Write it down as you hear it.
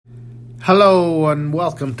Hello and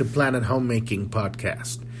welcome to Planet Homemaking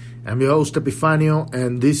Podcast. I'm your host Epifanio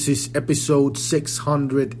and this is episode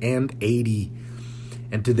 680.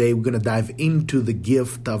 And today we're going to dive into the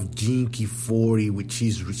gift of Gene Key 40, which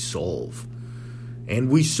is resolve.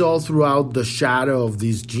 And we saw throughout the shadow of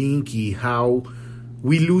this Gene Key how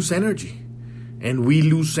we lose energy. And we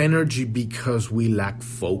lose energy because we lack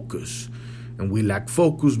focus. And we lack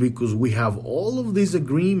focus because we have all of these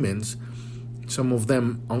agreements, some of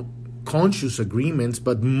them conscious agreements,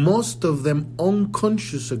 but most of them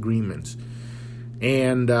unconscious agreements.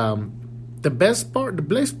 And the best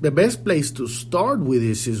place to start with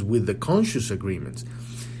this is with the conscious agreements.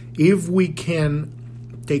 If we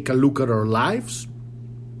can take a look at our lives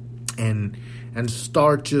and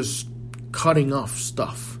start just cutting off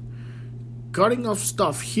stuff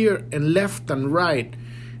here and left and right.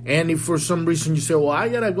 And if for some reason you say, well, I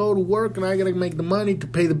gotta go to work and I gotta make the money to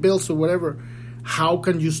pay the bills or whatever, how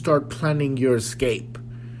can you start planning your escape?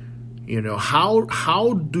 You know, how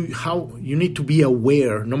you need to be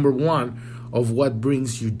aware, number one, of what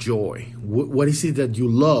brings you joy. What is it that you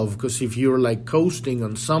love? Because if you're like coasting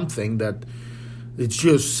on something that it's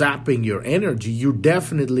just sapping your energy, you're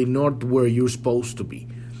definitely not where you're supposed to be.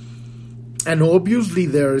 And obviously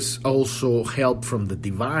there's also help from the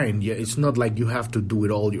divine. Yeah, it's not like you have to do it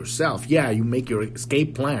all yourself. Yeah, you make your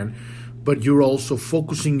escape plan, but you're also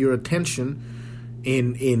focusing your attention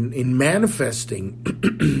in manifesting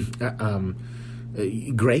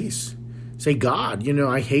grace. Say, God,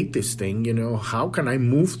 I hate this thing. How can I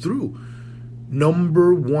move through?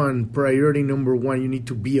 Priority number one, you need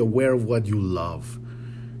to be aware of what you love.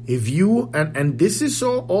 If you and this is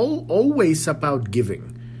always about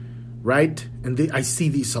giving, right? And I see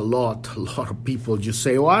this a lot of people just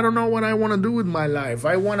say, oh, I don't know what I want to do with my life.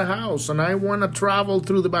 I want a house and I want to travel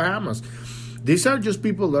through the Bahamas. These are just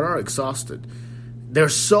people that are exhausted. They're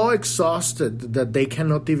so exhausted that they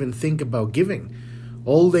cannot even think about giving.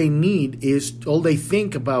 All they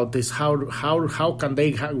think about is how can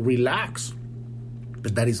they relax.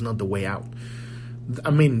 But that is not the way out. I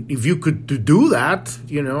mean, if you could do that,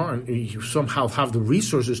 and you somehow have the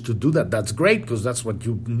resources to do that, that's great because that's what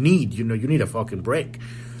you need. You need a fucking break.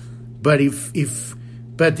 But if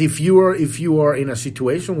you are in a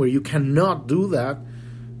situation where you cannot do that,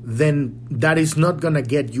 then that is not going to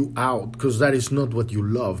get you out because that is not what you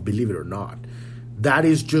love, believe it or not. That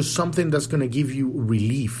is just something that's going to give you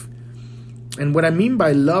relief. And what I mean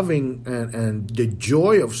by loving and the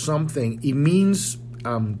joy of something, it means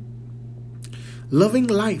loving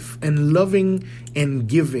life and loving and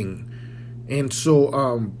giving. And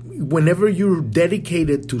so whenever you're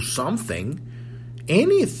dedicated to something,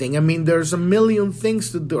 anything, I mean, there's a million things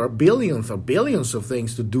to do, or billions of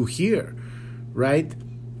things to do here, right?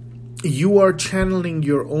 You are channeling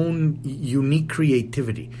your own unique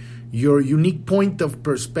creativity, your unique point of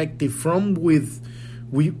perspective from within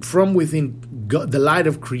God, the light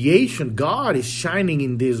of creation. God is shining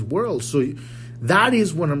in this world. So that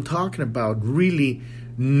is what I'm talking about, really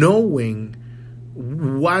knowing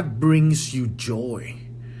what brings you joy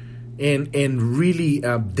and really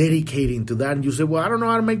dedicating to that. And you say, well, I don't know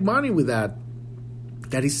how to make money with that.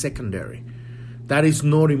 That is secondary. That is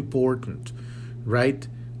not important, right?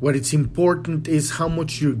 What is important is how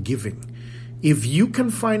much you're giving. If you can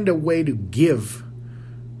find a way to give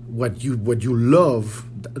what you love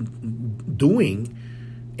doing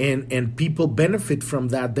and people benefit from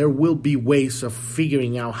that, there will be ways of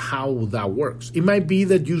figuring out how that works. It might be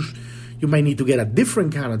that you might need to get a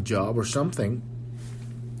different kind of job or something.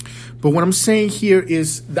 But what I'm saying here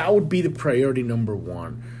is that would be the priority number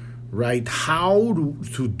one, right? How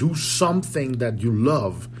to do something that you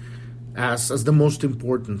love as the most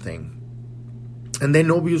important thing. And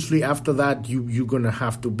then obviously after that you're going to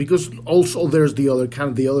have to, because also there's the other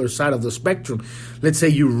side of the spectrum. Let's say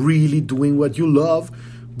you're really doing what you love,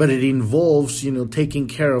 but it involves taking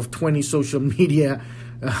care of 20 social media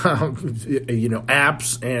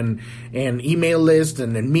apps and email lists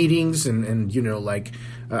and meetings and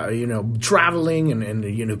traveling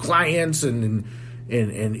and clients and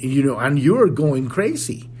you're going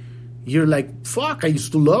crazy. You're like, fuck, I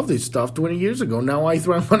used to love this stuff 20 years ago. Now I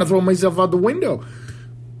want to throw myself out the window.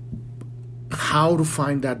 How to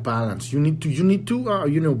find that balance? You need to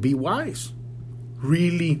be wise.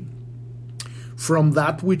 Really, from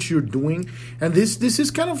that which you're doing. And this is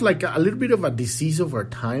kind of like a little bit of a disease of our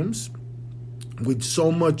times, with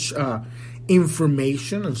so much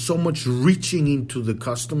information and so much reaching into the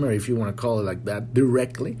customer, if you want to call it like that,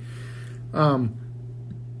 directly.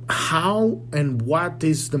 how and what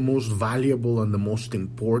is the most valuable and the most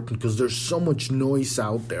important, because there's so much noise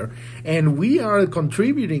out there, and we are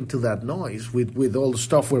contributing to that noise with all the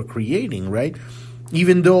stuff we're creating, right?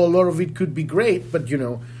 Even though a lot of it could be great, but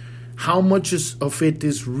how much of it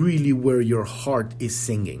is really where your heart is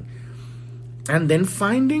singing? And then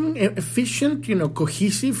finding efficient,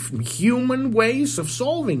 cohesive human ways of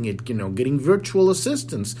solving it, getting virtual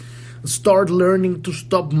assistants. Start learning to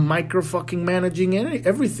stop micro-fucking managing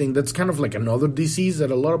everything. That's kind of like another disease that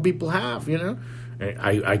a lot of people have,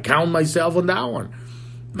 I count myself on that one.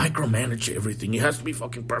 Micromanage everything. It has to be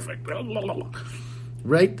fucking perfect.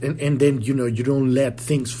 Right? And then, you don't let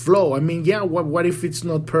things flow. I mean, yeah, what if it's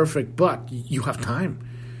not perfect, but you have time,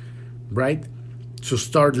 right? So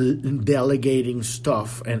start delegating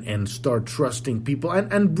stuff and start trusting people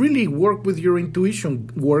and really work with your intuition.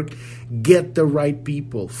 Get the right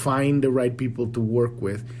people, find the right people to work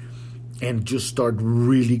with, and just start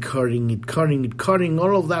really cutting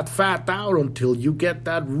all of that fat out until you get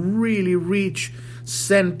that really rich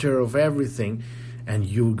center of everything. And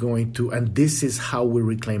you're going to, and this is how we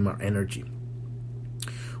reclaim our energy.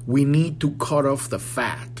 We need to cut off the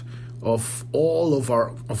fat of all of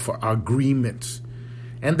our agreements.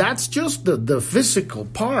 And that's just the physical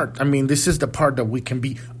part. I mean, this is the part that we can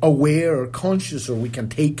be aware or conscious, or we can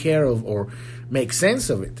take care of or make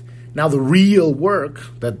sense of it. Now, the real work,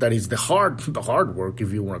 that is the hard work,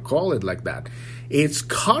 if you want to call it like that, it's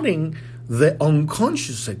cutting the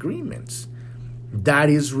unconscious agreements. That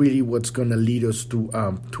is really what's going to lead us to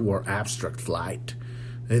our abstract flight.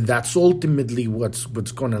 And that's ultimately what's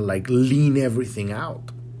going to lean everything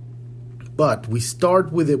out. But we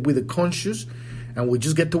start with the conscious, and we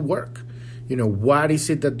just get to work. What is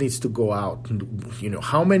it that needs to go out?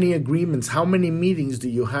 How many agreements, how many meetings do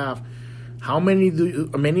you have? How many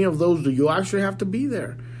of those do you actually have to be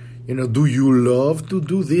there? Do you love to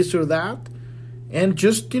do this or that? And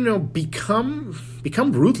just, become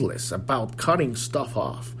ruthless about cutting stuff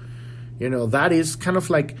off. That is kind of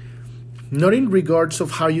like, not in regards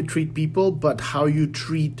of how you treat people, but how you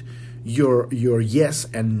treat your yes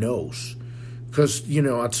and no's. Because,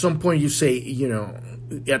 at some point you say,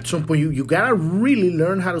 at some point you got to really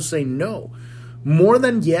learn how to say no. More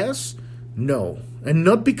than yes, no. And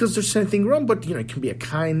not because there's anything wrong, but, it can be a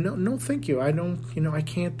kind no, thank you. I don't, I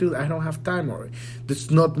can't do that. I don't have time, or that's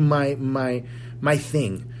not my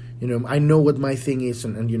thing. I know what my thing is,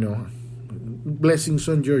 and blessings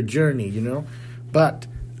on your journey, But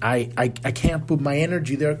I can't put my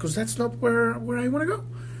energy there because that's not where I want to go.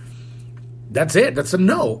 That's it. That's a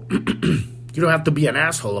no. You don't have to be an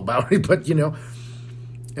asshole about it, but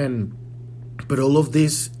but all of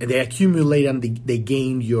this, they accumulate and they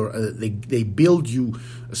gain your they build you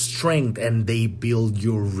strength, and they build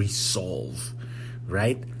your resolve,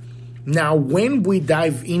 right? Now, when we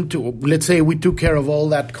dive into, let's say we took care of all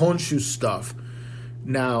that conscious stuff,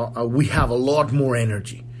 now we have a lot more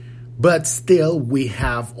energy, but still we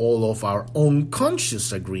have all of our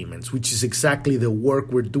unconscious agreements, which is exactly the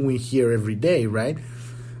work we're doing here every day, right?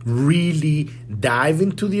 Really dive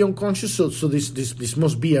into the unconscious. So this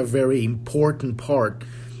must be a very important part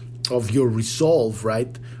of your resolve,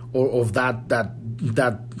 right? Or of that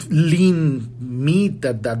lean meat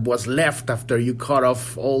that was left after you cut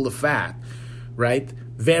off all the fat, right?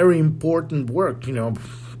 Very important work.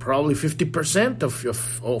 Probably 50%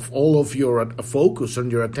 of all of your focus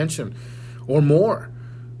and your attention, or more.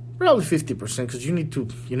 Probably 50%, because you need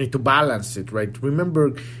to balance it, right?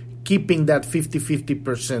 Remember, keeping that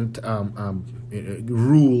 50%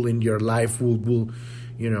 rule in your life will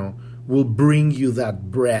bring you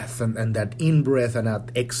that breath and that in-breath and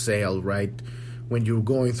that exhale, right? When you're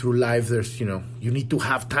going through life, there's, you need to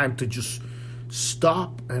have time to just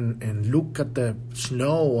stop and look at the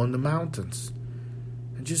snow on the mountains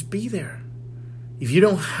and just be there. If you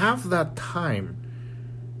don't have that time,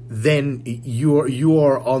 then you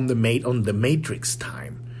are on the matrix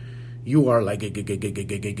time. You are like that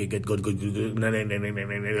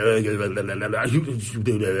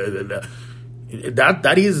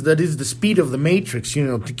is the speed of the matrix,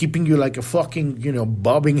 keeping you like a fucking,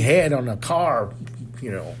 bobbing head on a car,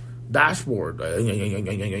 dashboard.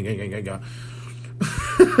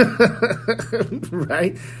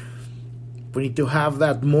 Right? We need to have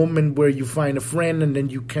that moment where you find a friend and then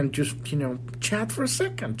you can just, chat for a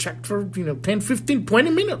second, chat for, 10, 15, 20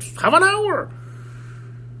 minutes, have an hour.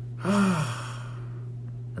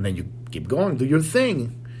 And then you keep going, do your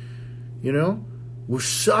thing. We're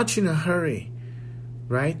such in a hurry,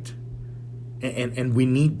 right? And we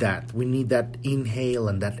need that. We need that inhale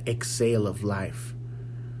and that exhale of life.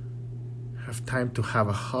 Have time to have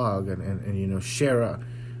a hug and share a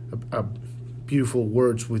beautiful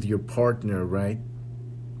words with your partner, right?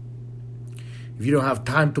 If you don't have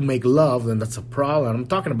time to make love, then that's a problem. I'm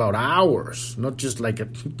talking about hours, not just like a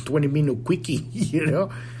 20-minute quickie,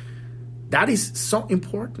 That is so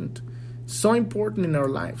important in our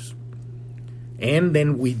lives. And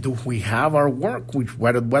then we have our work.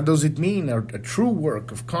 What does it mean? A true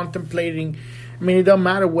work of contemplating. I mean, it doesn't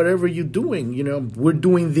matter whatever you're doing. We're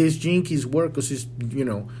doing this Gene Keys work because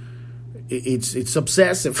it's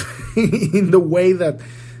obsessive in the way that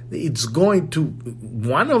it's going to,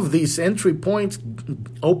 one of these entry points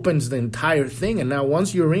opens the entire thing. And now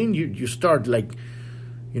once you're in, you start like,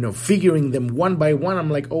 figuring them one by one. I'm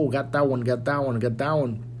like, oh, got that one.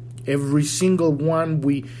 Every single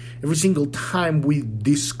time we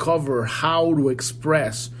discover how to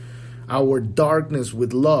express our darkness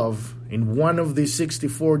with love in one of these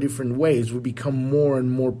 64 different ways, we become more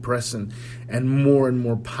and more present and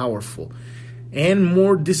more powerful and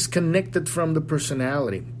more disconnected from the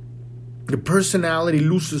personality. The personality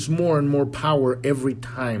loses more and more power every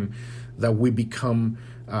time that we become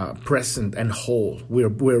present and whole.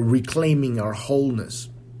 We're reclaiming our wholeness.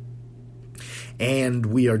 And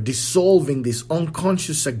we are dissolving these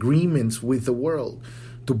unconscious agreements with the world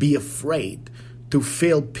to be afraid, to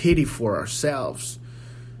feel pity for ourselves,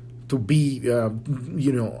 to be,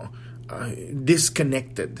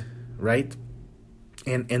 disconnected, right?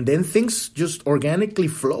 And then things just organically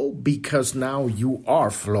flow because now you are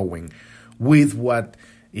flowing with what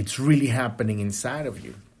it's really happening inside of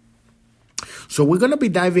you. So we're going to be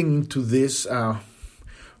diving into this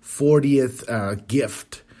 40th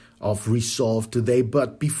gift of resolve today.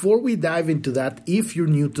 But before we dive into that, if you're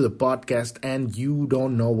new to the podcast and you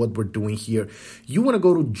don't know what we're doing here, you want to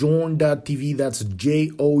go to journ.tv. That's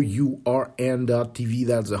JOURN.tv.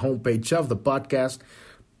 That's the homepage of the podcast.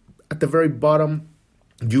 At the very bottom,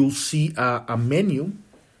 you'll see a menu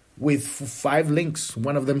with 5 links.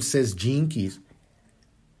 One of them says Gene Keys.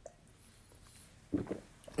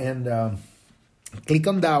 And click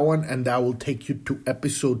on that one, and that will take you to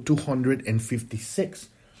episode 256.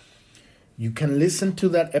 You can listen to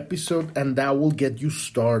that episode, and that will get you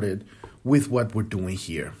started with what we're doing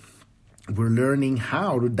here. We're learning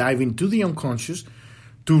how to dive into the unconscious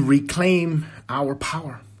to reclaim our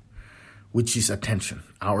power, which is attention.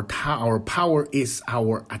 Our power is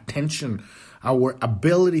our attention, our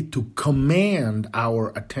ability to command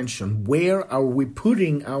our attention. Where are we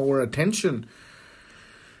putting our attention?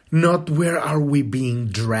 Not where are we being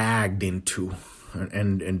dragged into.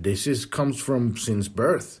 And this comes from since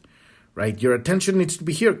birth. Right? Your attention needs to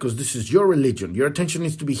be here because this is your religion. Your attention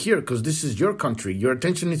needs to be here because this is your country. Your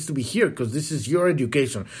attention needs to be here because this is your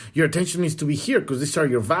education. Your attention needs to be here because these are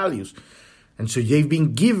your values. And so they've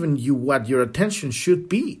been given you what your attention should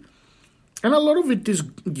be. And a lot of it is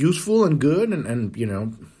useful and good and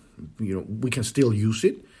we can still use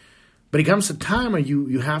it. But it comes a time where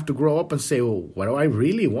you have to grow up and say, well, what do I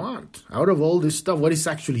really want? Out of all this stuff, what is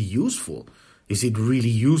actually useful? Is it really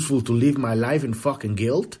useful to live my life in fucking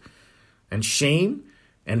guilt and shame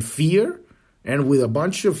and fear and with a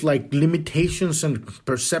bunch of like limitations and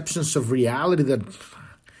perceptions of reality that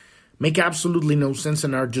make absolutely no sense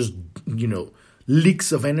and are just,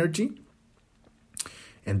 leaks of energy?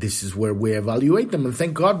 And this is where we evaluate them. And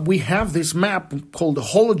thank God we have this map called the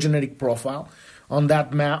hologenetic profile. On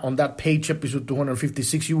that map, on that page, episode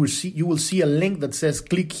 256, you will see a link that says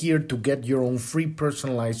click here to get your own free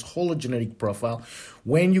personalized hologenetic profile.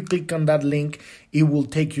 When you click on that link, it will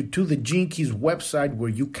take you to the Gene Keys website where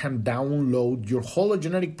you can download your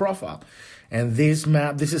hologenetic profile. And this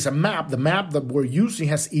is a map. The map that we're using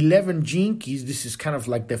has 11 Gene Keys. This is kind of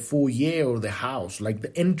like the foyer or the house, like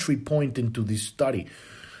the entry point into this study.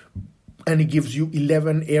 And it gives you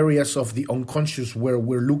 11 areas of the unconscious where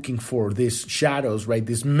we're looking for these shadows, right?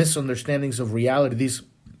 These misunderstandings of reality, these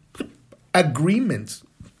agreements,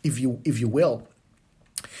 if you will,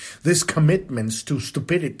 these commitments to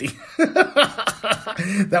stupidity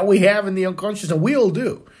that we have in the unconscious, and we all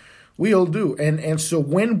do. And so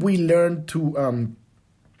when we learn to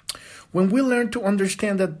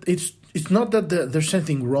understand that it's not that there's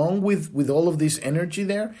something wrong with all of this energy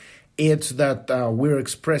there. It's that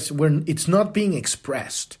it's not being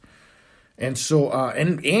expressed, and so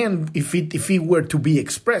and if it were to be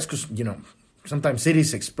expressed, because sometimes it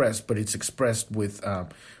is expressed, but it's expressed with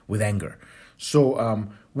anger. So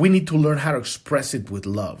we need to learn how to express it with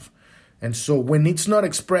love, and so when it's not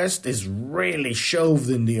expressed, it's really shoved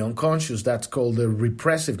in the unconscious. That's called the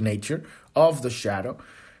repressive nature of the shadow.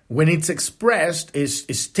 When it's expressed, is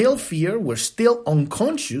still fear. We're still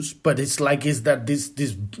unconscious, but it's like this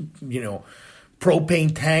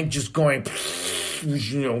propane tank just going.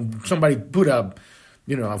 Somebody put a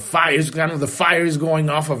a fire is kind of the fire is going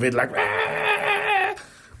off of it like,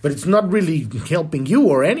 but it's not really helping you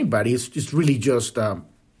or anybody. It's just really just kind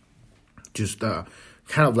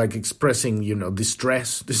of like expressing,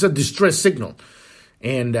 distress. This is a distress signal.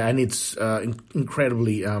 And it's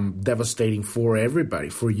incredibly devastating for everybody,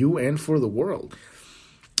 for you and for the world.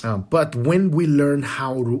 But when we learn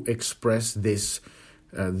how to express this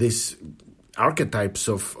archetypes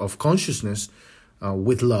of consciousness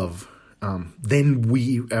with love, then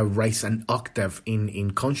we rise an octave in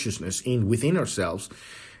consciousness within ourselves,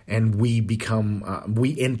 and we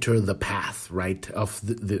enter the path, right, of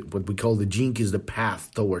the what we call the Gene Keys, the path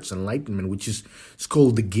towards enlightenment, which is it's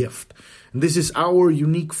called the gift. And this is our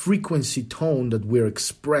unique frequency tone that we're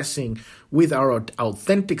expressing with our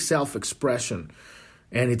authentic self-expression,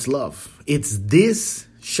 and it's love. It's this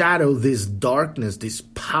shadow, this darkness, this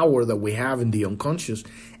power that we have in the unconscious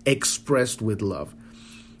expressed with love.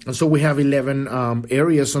 And so we have 11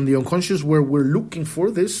 areas on the unconscious where we're looking for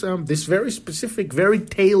this very specific, very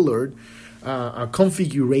tailored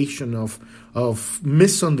configuration of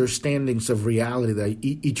misunderstandings of reality that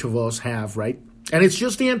each of us have, right? And it's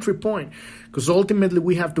just the entry point, because ultimately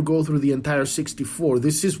we have to go through the entire 64.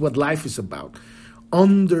 This is what life is about,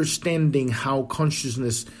 understanding how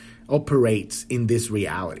consciousness operates in this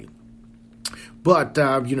reality. But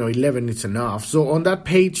 11 is enough. So on that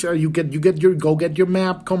page, you get your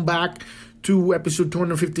map. Come back to episode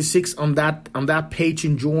 256. On that page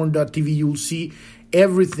in journ.tv, you'll see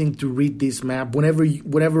everything to read this map.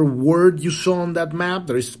 Whatever word you saw on that map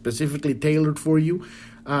that is specifically tailored for you,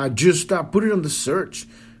 just put it on the search.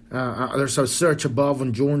 There's a search above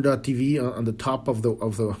on journ.tv on the top of the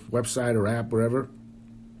website or app, wherever.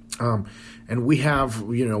 And we have,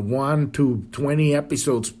 1 to 20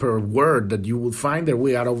 episodes per word that you will find there.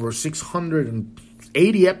 We got over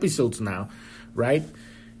 680 episodes now, right?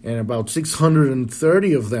 And about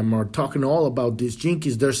 630 of them are talking all about these Gene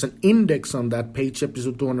Keys. There's an index on that page,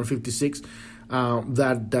 episode 256,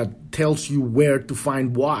 that tells you where to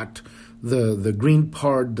find what. The green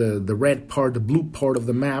part, the red part, the blue part of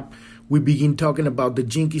the map. We begin talking about the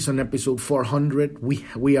Gene Keys on episode 400.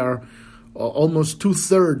 We are almost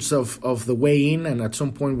 2/3 of the way in, and at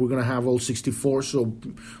some point we're going to have all 64. So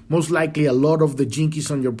most likely a lot of the Gene Keys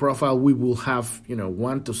on your profile, we will have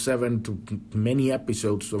 1 to 7 to many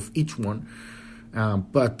episodes of each one.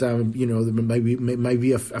 But there might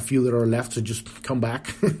be a few that are left, so just come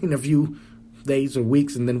back in a few days or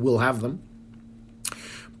weeks, and then we'll have them.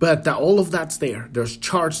 But all of that's there. There's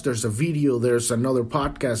charts, there's a video, there's another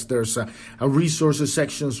podcast, there's a resources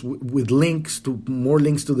sections with more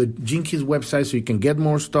links to the Gene Keys website, so you can get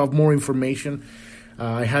more stuff, more information.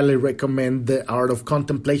 I highly recommend the Art of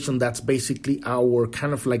Contemplation. That's basically our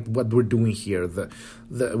kind of like what we're doing here.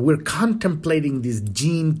 We're contemplating these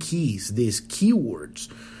Gene Keys, these keywords,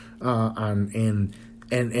 and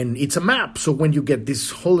it's a map. So when you get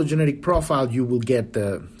this hologenetic profile, you will get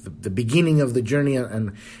the beginning of the journey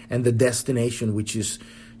and the destination, which is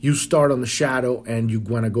you start on the shadow and you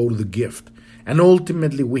want to go to the gift. And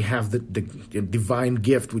ultimately we have the divine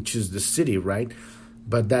gift, which is the city, right?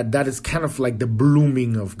 But that is kind of like the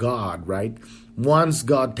blooming of God, right? Once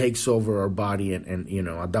God takes over our body and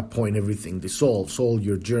at that point everything dissolves, all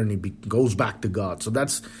your journey goes back to God. So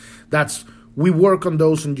that's we work on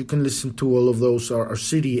those, and you can listen to all of those our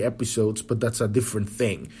city episodes, but that's a different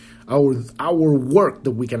thing. Our work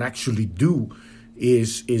that we can actually do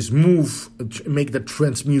is make the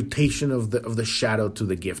transmutation of the shadow to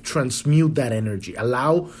the gift. Transmute that energy.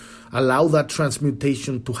 Allow that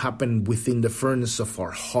transmutation to happen within the furnace of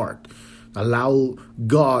our heart. Allow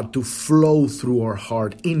God to flow through our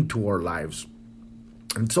heart into our lives.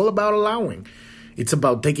 And it's all about allowing. It's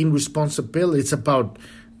about taking responsibility. It's about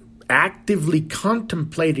actively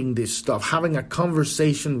contemplating this stuff, having a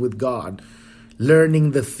conversation with God,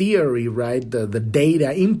 learning the theory, right? The data,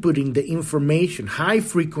 inputting the information, high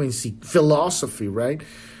frequency philosophy, right?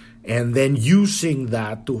 And then using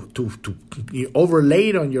that to overlay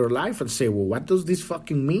it on your life and say, well, what does this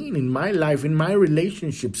fucking mean in my life, in my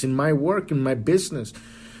relationships, in my work, in my business,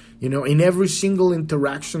 in every single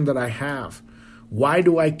interaction that I have? Why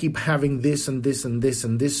do I keep having this and this and this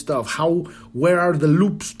and this stuff? Where are the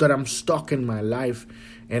loops that I'm stuck in my life,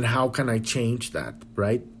 and how can I change that,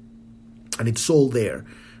 right? And it's all there,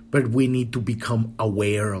 but we need to become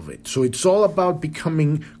aware of it. So it's all about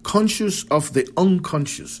becoming conscious of the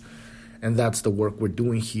unconscious, and that's the work we're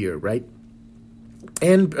doing here, right?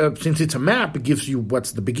 And since it's a map, it gives you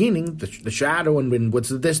what's the beginning, the shadow, and then what's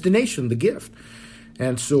the destination, the gift.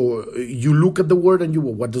 And so you look at the word and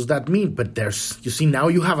what does that mean? But you see, now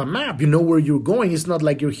you have a map. You know where you're going. It's not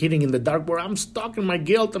like you're hitting in the dark where I'm stuck in my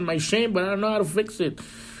guilt and my shame, but I don't know how to fix it.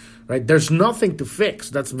 Right? There's nothing to fix.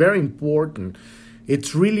 That's very important.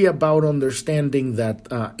 It's really about understanding that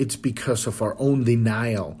it's because of our own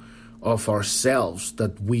denial of ourselves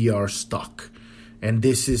that we are stuck. And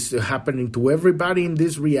this is happening to everybody in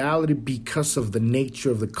this reality because of the nature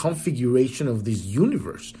of the configuration of this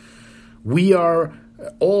universe. We are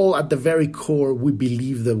all at the very core, we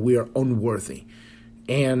believe that we are unworthy.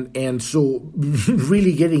 And so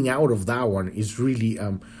really getting out of that one is really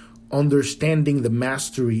understanding the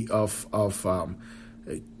mastery of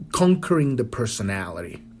conquering the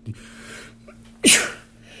personality.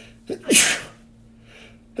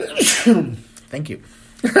 Thank you.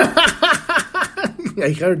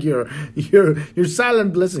 I heard your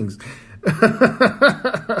silent blessings.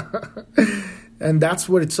 And that's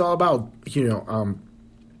what it's all about,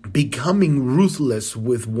 becoming ruthless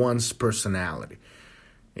with one's personality.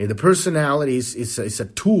 The personality is a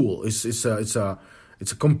tool. It's a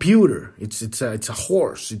computer. It's a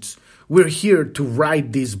horse. We're here to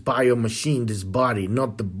ride this bio machine, this body,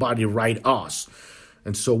 not the body ride us.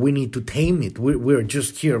 And so we need to tame it. We're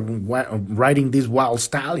just here riding these wild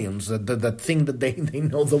stallions that think that they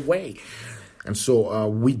know the way. And so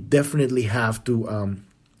we definitely have to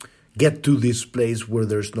get to this place where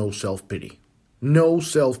there's no self-pity. No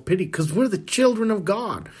self-pity, because we're the children of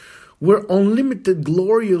God. We're unlimited,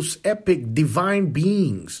 glorious, epic, divine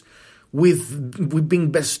beings. We've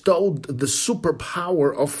been bestowed the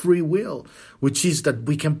superpower of free will, which is that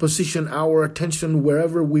we can position our attention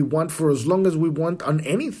wherever we want for as long as we want on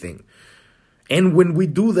anything. And when we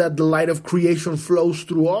do that, the light of creation flows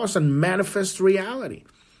through us and manifests reality.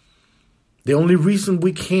 The only reason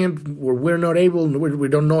we can't, or we're not able, we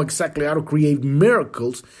don't know exactly how to create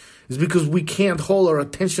miracles is because we can't hold our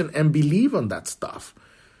attention and believe on that stuff.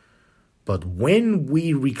 But when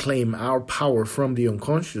we reclaim our power from the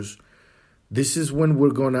unconscious, this is when we're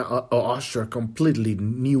going to usher a completely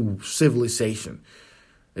new civilization.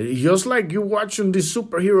 Just like you're watching these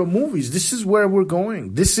superhero movies, this is where we're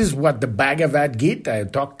going. This is what the Bhagavad Gita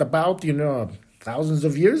talked about, thousands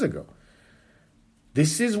of years ago.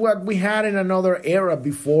 This is what we had in another era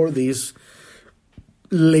before this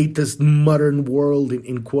latest modern world,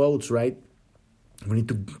 in quotes, right? We need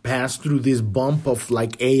to pass through this bump of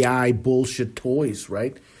like AI bullshit toys,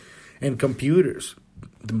 right? And computers.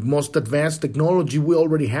 The most advanced technology we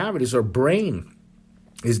already have it is our brain.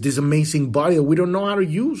 It's this amazing body that we don't know how to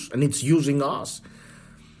use, and it's using us.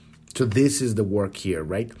 So this is the work here,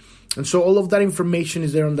 right? And so all of that information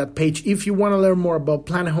is there on that page. If you want to learn more about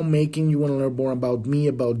Planet Homemaking, you want to learn more about me,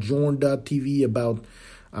 about Journ.tv, about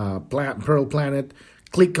Pearl Planet,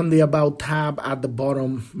 click on the About tab at the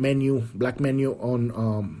bottom menu, black menu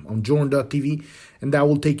on Journ.tv, and that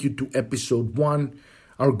will take you to episode 1.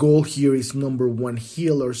 Our goal here is, number 1,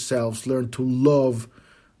 heal ourselves, learn to love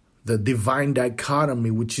the divine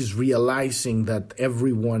dichotomy, which is realizing that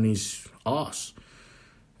everyone is us.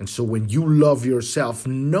 And so when you love yourself,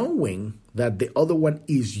 knowing that the other one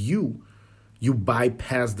is you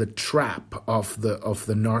bypass the trap of the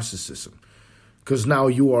narcissism. Because now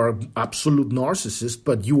you are absolute narcissist,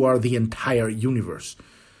 but you are the entire universe.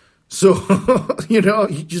 So, you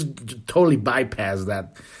just totally bypass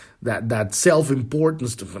that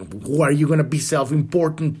self-importance. Who are you going to be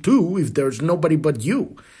self-important to if there's nobody but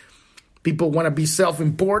you? People want to be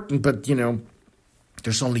self-important, but,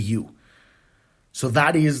 there's only you. So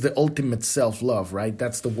that is the ultimate self-love, right?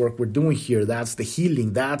 That's the work we're doing here. That's the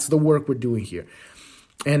healing. That's the work we're doing here.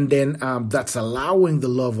 And then that's allowing the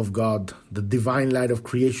love of God, the divine light of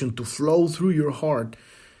creation, to flow through your heart,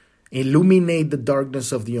 illuminate the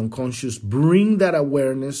darkness of the unconscious, bring that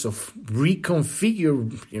awareness of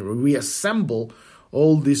reconfigure, reassemble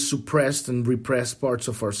all these suppressed and repressed parts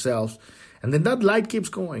of ourselves. And then that light keeps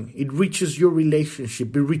going. It reaches your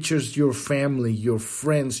relationship. It reaches your family, your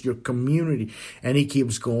friends, your community, and it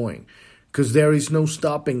keeps going. Because there is no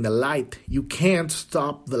stopping the light. You can't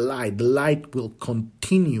stop the light. The light will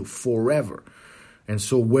continue forever. And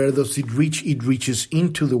so where does it reach? It reaches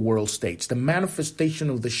into the world stage. The manifestation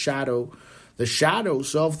of the shadow, the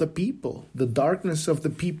shadows of the people, the darkness of the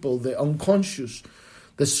people, the unconscious,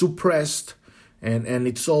 the suppressed, and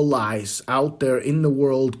it's all lies out there in the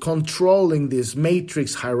world controlling this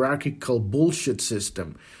matrix hierarchical bullshit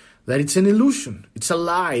system. That it's an illusion. It's a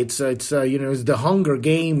lie. It's the Hunger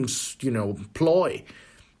Games, ploy.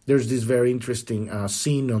 There's this very interesting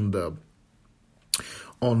scene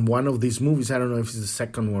on one of these movies. I don't know if it's the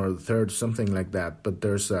second one or the third, something like that. But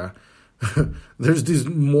there's a there's these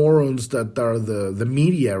morons that are the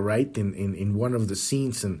media, right, in one of the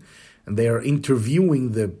scenes, and they are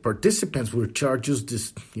interviewing the participants, which are just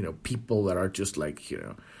this, people that are just like,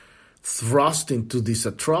 thrust into these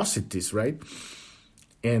atrocities, right?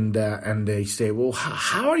 And they say, well,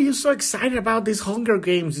 how are you so excited about these Hunger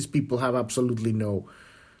Games? These people have absolutely no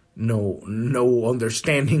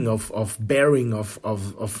understanding of bearing,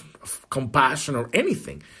 of compassion or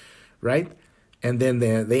anything, right? And then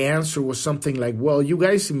the answer was something like, well, you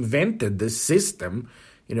guys invented this system,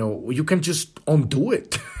 you can just undo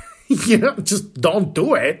it. Just don't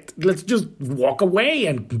do it. Let's just walk away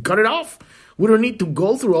and cut it off. We don't need to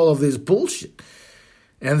go through all of this bullshit.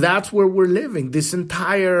 And that's where we're living. This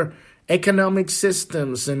entire economic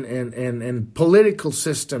systems and political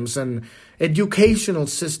systems and educational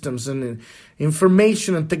systems and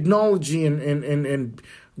information and technology and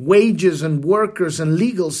wages and workers and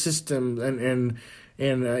legal systems and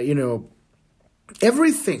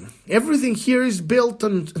everything here is built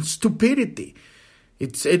on stupidity.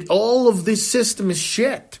 All of this system is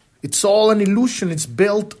shit. It's all an illusion. It's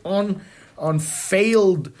built on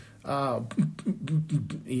failed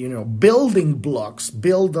building blocks,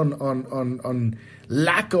 built on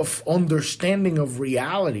lack of understanding of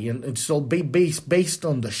reality, and it's all based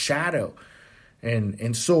on the shadow.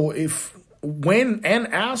 And so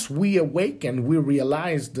as we awaken, we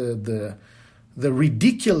realize the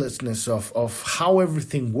ridiculousness of how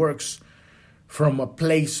everything works from a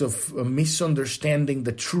place of misunderstanding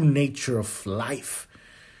the true nature of life.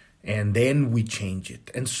 And then we change it.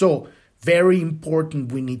 And so, very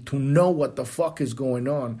important, we need to know what the fuck is going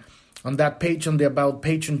on. On that page, on the About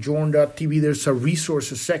page on Journ.tv, there's a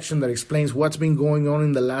resources section that explains what's been going on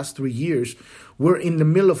in the last 3 years. We're in the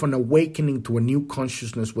middle of an awakening to a new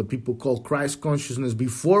consciousness, what people call Christ consciousness.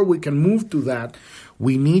 Before we can move to that,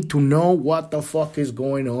 we need to know what the fuck is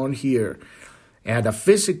going on here. At a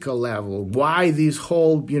physical level, why this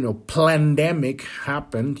whole, pandemic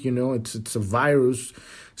happened. It's a virus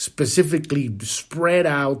specifically spread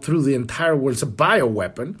out through the entire world. It's a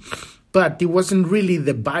bioweapon, but it wasn't really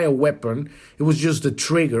the bioweapon. It was just the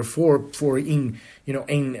trigger for what's the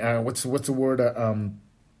word?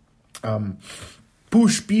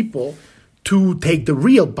 Push people to take the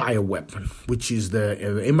real bioweapon, which is the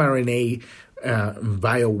mRNA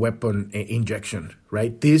bioweapon injection,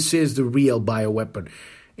 right? This is the real bioweapon.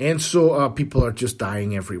 And so people are just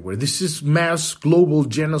dying everywhere. This is mass global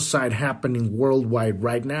genocide happening worldwide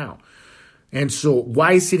right now. And so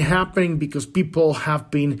why is it happening? Because people have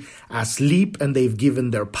been asleep and they've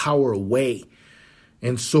given their power away.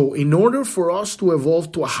 And so in order for us to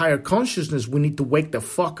evolve to a higher consciousness, we need to wake the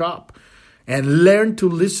fuck up and learn to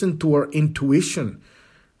listen to our intuition,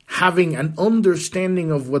 having an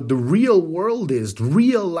understanding of what the real world is,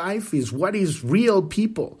 real life is, what is real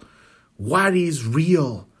people, what is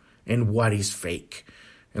real and what is fake.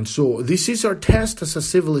 And so this is our test as a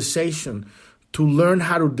civilization to learn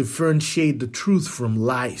how to differentiate the truth from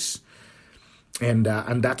lies. And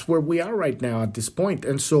that's where we are right now at this point.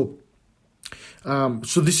 And so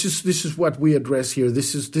this is what we address here.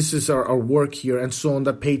 This is our work here. And so on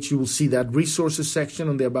that page, you will see that resources section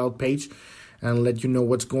on the About page and let you know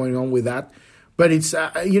what's going on with that. But it's,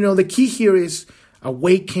 the key here is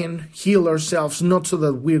awaken, heal ourselves, not so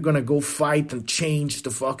that we're going to go fight and change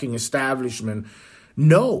the fucking establishment.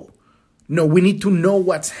 No, we need to know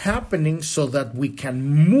what's happening so that we can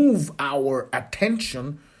move our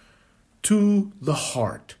attention to the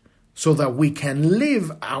heart, so that we can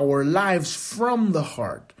live our lives from the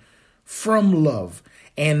heart, from love,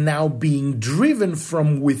 and now being driven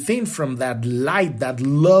from within, from that light, that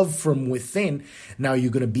love from within. Now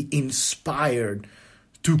you're going to be inspired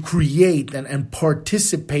to create and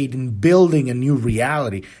participate in building a new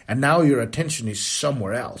reality. And now your attention is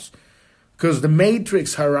somewhere else. Because the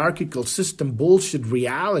matrix hierarchical system bullshit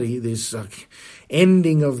reality, this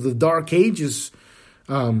ending of the dark ages,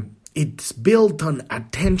 it's built on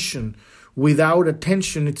attention. Without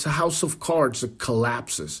attention, it's a house of cards that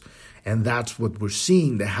collapses. And that's what we're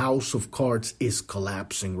seeing. The house of cards is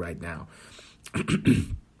collapsing right now.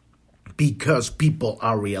 Because people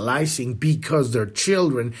are realizing, because their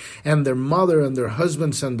children and their mother and their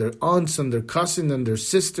husbands and their aunts and their cousins and their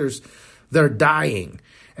sisters, they're dying.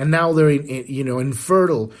 And now they're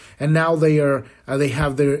infertile, and now they're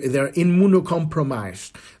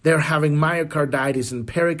immunocompromised. They're having myocarditis and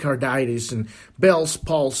pericarditis and Bell's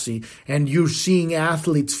palsy, and you're seeing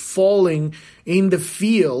athletes falling in the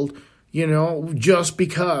field, just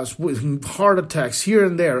because, with heart attacks here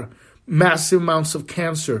and there, massive amounts of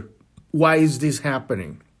cancer. Why is this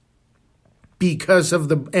happening? Because of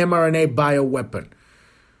the mRNA bioweapon.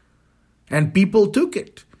 And people took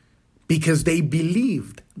it. because they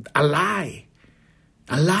believed a lie.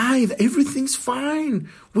 A lie. Everything's fine.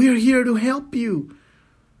 We're here to help you.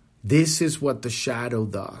 This is what the shadow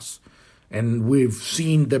does. And we've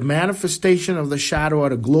seen the manifestation of the shadow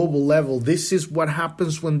at a global level. This is what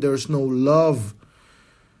happens when there's no love.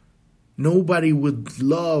 Nobody would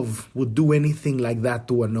do anything like that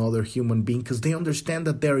to another human being because they understand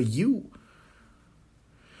that they're you.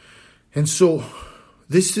 And so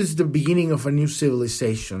this is the beginning of a new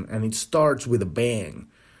civilization, and it starts with a bang.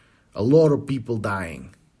 A lot of people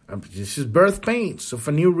dying. This is birth pains of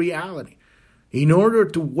a new reality. In order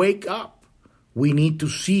to wake up, we need to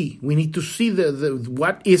see. We need to see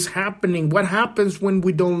what is happening. What happens when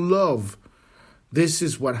we don't love? This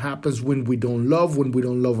is what happens when we don't love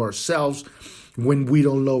ourselves, when we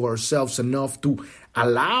don't love ourselves enough to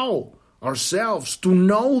allow ourselves to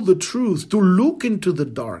know the truth, to look into the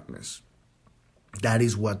darkness. That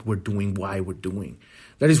is what we're doing, why we're doing.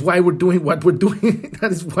 That is why we're doing what we're doing.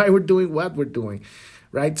 That is why we're doing what we're doing,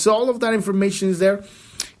 right? So all of that information is there.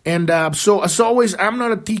 And so as always, I'm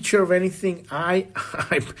not a teacher of anything.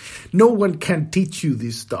 No one can teach you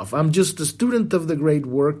this stuff. I'm just a student of the great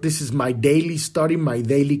work. This is my daily study, my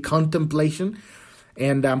daily contemplation.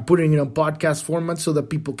 And I'm putting it on podcast format so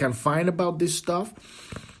that people can find about this stuff.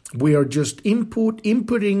 We are just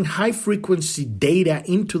inputting high frequency data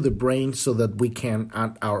into the brain so that we can,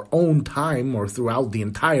 at our own time or throughout the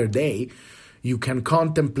entire day, we can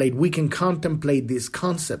contemplate these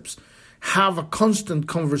concepts. Have a constant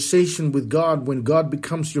conversation with God when God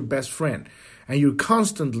becomes your best friend. And you're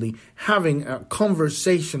constantly having a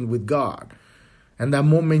conversation with God. And that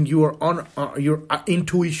moment your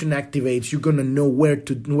intuition activates, you're going to know where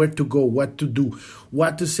to go, what to do,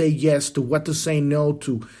 what to say yes to, what to say no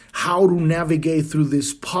to, how to navigate through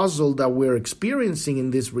this puzzle that we're experiencing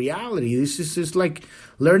in this reality. This is just like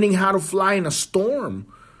learning how to fly in a storm,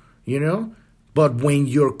 you know? But when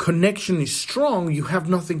your connection is strong, you have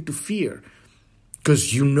nothing to fear.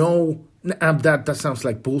 Because you know, that sounds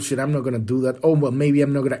like bullshit. I'm not going to do that. Oh, well, maybe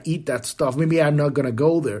I'm not going to eat that stuff. Maybe I'm not going to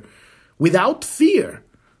go there. Without fear,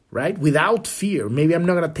 right? Without fear. Maybe I'm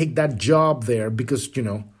not going to take that job there because, you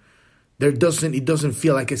know, it doesn't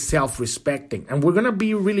feel like it's self-respecting. And we're going to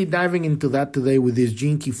be really diving into that today with this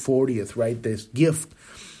Gene Key 40th, right? This gift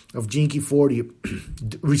of Gene Key 40,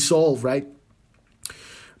 resolve, right?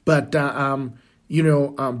 But,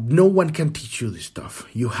 no one can teach you this stuff.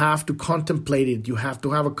 You have to contemplate it. You have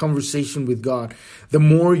to have a conversation with God. The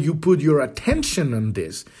more you put your attention on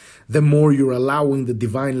this, the more you're allowing the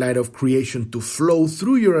divine light of creation to flow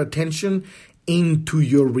through your attention into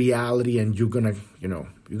your reality. And you're going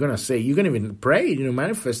to even pray,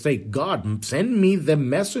 manifest, say, God, send me the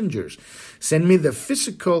messengers. Send me the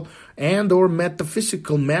physical and or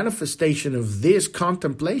metaphysical manifestation of this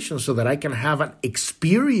contemplation so that I can have an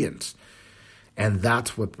experience. And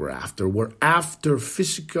that's what we're after. We're after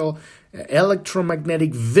physical,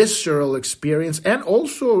 electromagnetic, visceral experience, and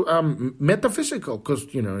also metaphysical, because,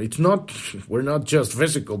 we're not just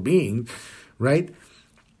physical beings, right?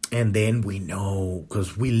 And then we know,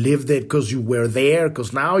 because we lived it, because you were there,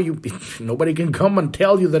 because now nobody can come and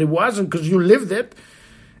tell you that it wasn't, because you lived it.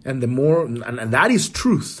 And and that is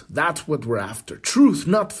truth. That's what we're after. Truth,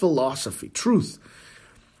 not philosophy. Truth.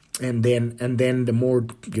 And then the more,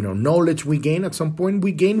 knowledge we gain, at some point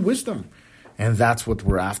we gain wisdom. And that's what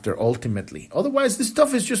we're after ultimately. Otherwise, this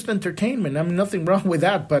stuff is just entertainment. I mean, nothing wrong with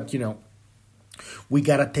that. But, we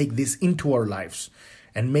got to take this into our lives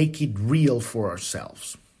and make it real for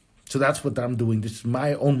ourselves. So that's what I'm doing. This is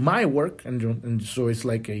my work. And so it's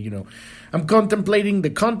like, I'm contemplating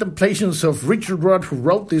the contemplations of Richard Rudd, who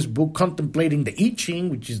wrote this book, contemplating the I Ching,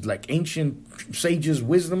 which is like ancient sages'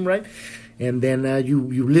 wisdom, right? And then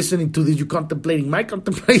you listening to this, you're contemplating my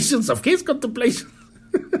contemplations of his contemplations.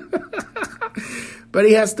 But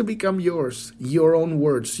it has to become yours, your own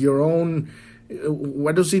words, your own.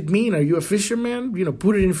 What does it mean? Are you a fisherman?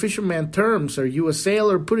 Put it in fisherman terms. Are you a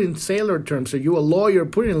sailor? Put it in sailor terms. Are you a lawyer?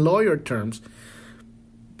 Put it in lawyer terms.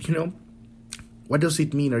 What does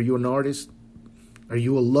it mean? Are you an artist? Are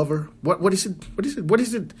you a lover? What is it? What is it? What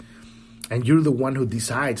is it? And you're the one who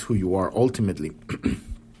decides who you are ultimately.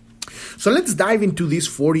 So let's dive into this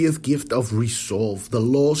 40th gift of resolve, the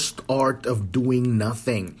lost art of doing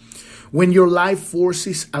nothing. When your life force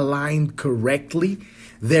is aligned correctly,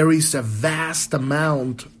 there is a vast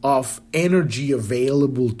amount of energy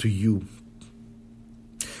available to you.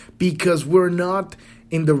 Because we're not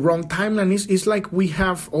in the wrong timeline. It's like we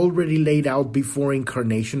have already laid out before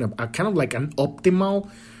incarnation, a kind of like an optimal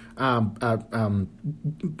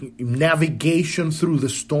navigation through the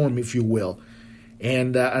storm, if you will.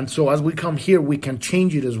 And so as we come here, we can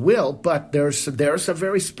change it as well. But there's a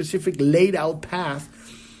very specific laid out path,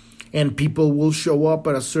 and people will show up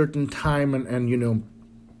at a certain time, and you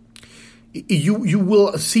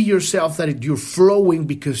will see yourself that you're flowing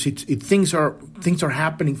because things are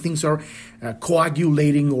happening, things are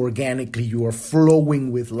coagulating organically. You are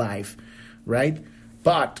flowing with life, right?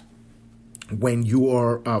 But when you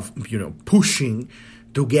are pushing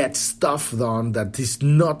to get stuff done that is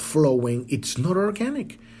not flowing, it's not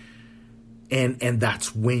organic. And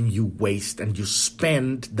that's when you waste and you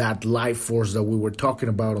spend that life force that we were talking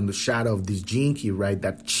about on the shadow of this gene key, right?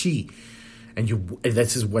 That chi. And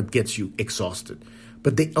this is what gets you exhausted.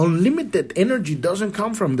 But the unlimited energy doesn't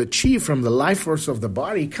come from the chi, from the life force of the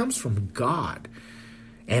body. It comes from God.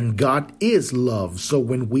 And God is love. So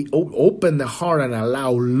when we open the heart and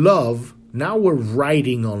allow love, now we're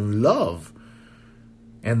riding on love.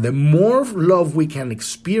 And the more love we can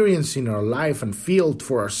experience in our life and feel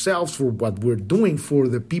for ourselves, for what we're doing, for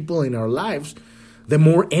the people in our lives, the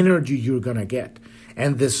more energy you're going to get.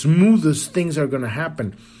 And the smoothest things are going to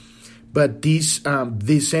happen. But this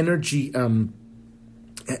energy finds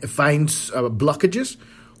blockages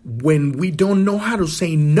when we don't know how to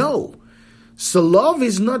say no. So love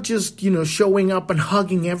is not just, showing up and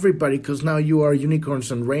hugging everybody because now you are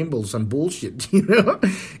unicorns and rainbows and bullshit,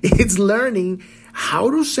 It's learning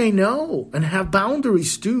how to say no and have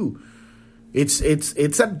boundaries too. It's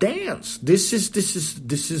a dance. This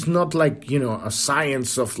is not like, a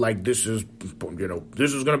science of like this is going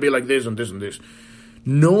to be like this and this and this.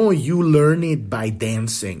 No, you learn it by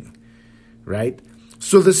dancing, right?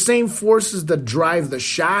 So the same forces that drive the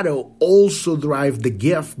shadow also drive the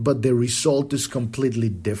gift, but the result is completely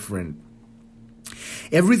different.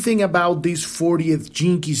 Everything about this 40th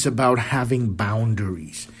gene key is about having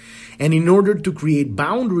boundaries. And in order to create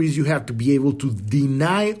boundaries, you have to be able to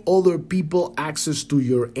deny other people access to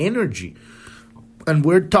your energy. And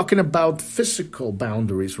we're talking about physical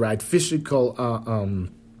boundaries, right? Physical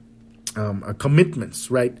commitments,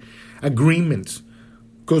 right? Agreements.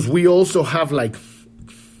 Because we also have like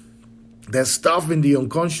the stuff in the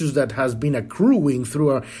unconscious that has been accruing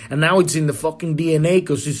through and now it's in the fucking DNA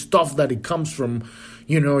because it's stuff that it comes from,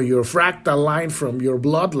 your fractal line from your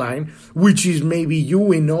bloodline, which is maybe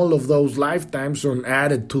you in all of those lifetimes and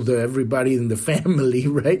added to everybody in the family,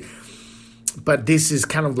 right? But this is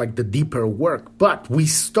kind of like the deeper work. But we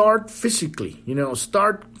start physically,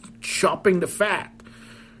 start chopping the fat.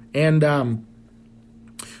 And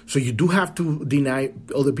so you do have to deny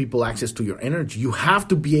other people access to your energy. You have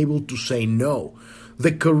to be able to say no.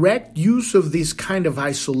 The correct use of this kind of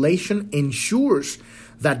isolation ensures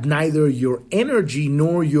that neither your energy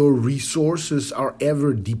nor your resources are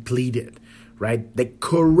ever depleted, right? The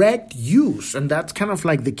correct use, and that's kind of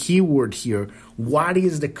like the key word here. What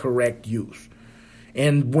is the correct use?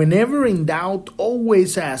 And whenever in doubt,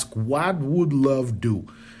 always ask, what would love do?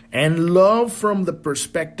 And love from the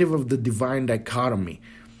perspective of the divine dichotomy.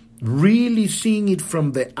 Really seeing it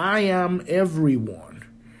from the I am everyone,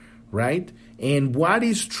 right? And what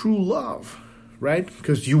is true love, right?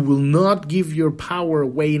 Because you will not give your power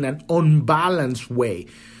away in an unbalanced way.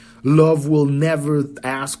 Love will never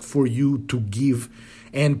ask for you to give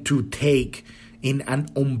and to take in an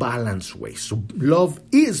unbalanced way. So love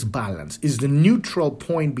is balance, is the neutral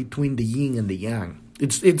point between the yin and the yang.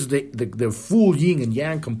 It's the full yin and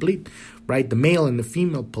yang complete, right? The male and the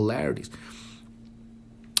female polarities.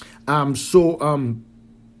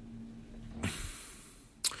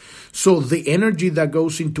 So the energy that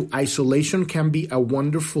goes into isolation can be a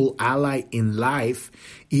wonderful ally in life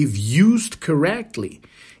if used correctly.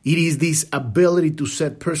 It is this ability to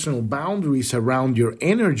set personal boundaries around your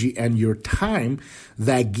energy and your time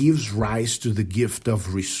that gives rise to the gift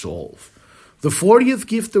of resolve. The 40th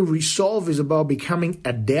gift of resolve is about becoming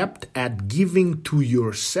adept at giving to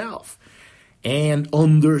yourself and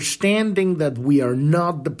understanding that we are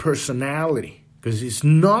not the personality, because it's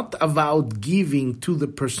not about giving to the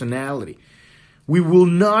personality. We will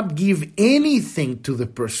not give anything to the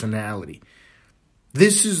personality.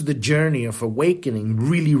 This is the journey of awakening.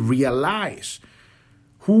 Really realize,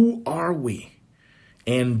 who are we?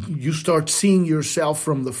 And you start seeing yourself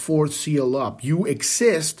from the fourth seal up. You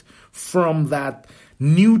exist from that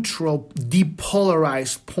neutral,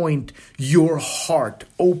 depolarized point, your heart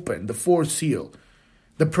open, the fourth seal.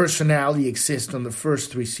 The personality exists on the first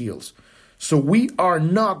three seals. So we are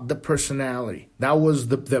not the personality. That was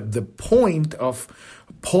the point of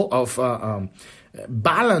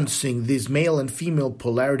balancing this male and female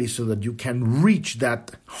polarity so that you can reach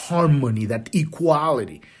that harmony, that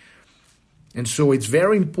equality. And so it's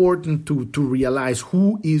very important to realize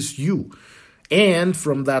who is you. And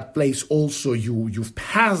from that place also you've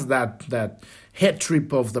passed that head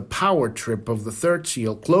trip of the power trip of the third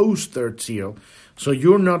seal, closed third seal. So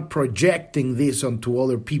you're not projecting this onto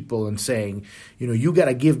other people and saying, you got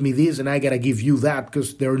to give me this and I got to give you that,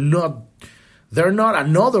 because they're not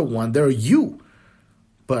another one, they're you.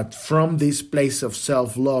 But from this place of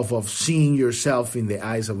self-love, of seeing yourself in the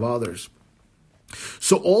eyes of others.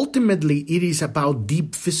 So ultimately, it is about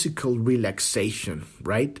deep physical relaxation,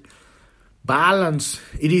 right? Balance.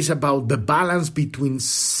 It is about the balance between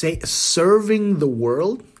serving the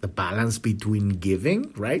world, the balance between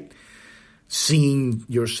giving, right? Seeing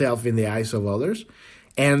yourself in the eyes of others,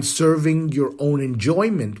 and serving your own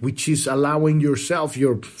enjoyment, which is allowing yourself,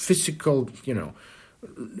 your physical,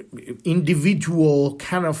 individual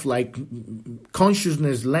kind of like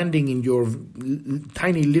consciousness landing in your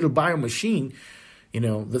tiny little biomachine,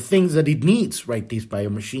 the things that it needs, right? This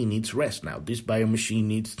biomachine needs rest now. This biomachine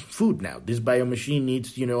needs food now. This biomachine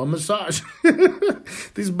needs, a massage.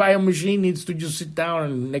 This biomachine needs to just sit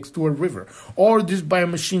down next to a river. Or this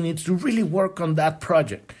biomachine needs to really work on that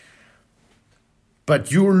project. But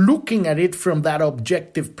you're looking at it from that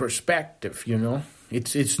objective perspective,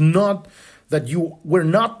 It's not that we're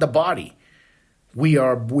not the body. We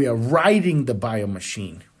are riding the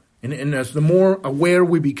biomachine. And as the more aware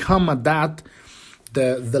we become at that,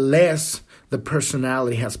 the less the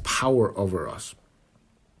personality has power over us.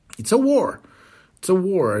 It's a war. It's a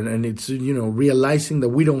war, and it's, realizing that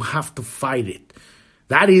we don't have to fight it.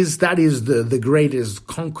 That is the greatest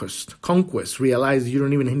conquest. Realize you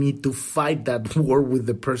don't even need to fight that war with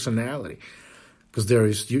the personality.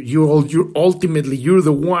 Because you're ultimately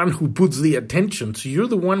the one who puts the attention. So you're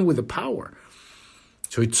the one with the power.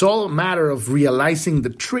 So it's all a matter of realizing the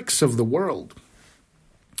tricks of the world.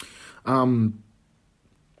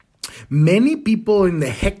 Many people in the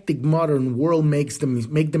hectic modern world make the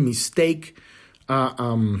mistake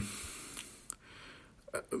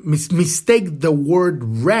mistake the word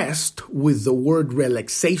rest with the word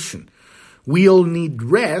relaxation. We all need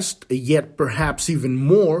rest, yet perhaps even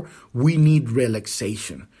more, we need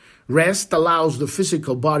relaxation. Rest allows the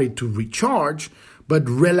physical body to recharge, but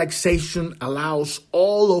relaxation allows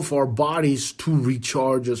all of our bodies to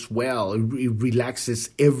recharge as well. It relaxes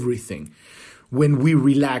everything. When we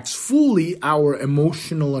relax fully, our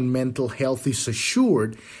emotional and mental health is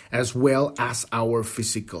assured, as well as our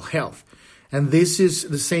physical health. And this is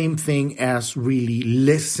the same thing as really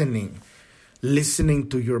listening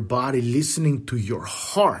to your body, listening to your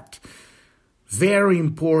heart. Very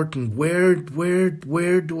important. Where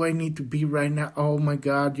do I need to be right now? Oh my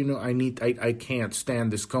God, I can't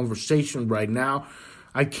stand this conversation right now.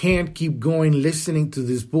 I can't keep going listening to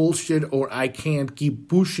this bullshit, or I can't keep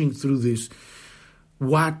pushing through this.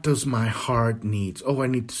 What does my heart need? Oh, I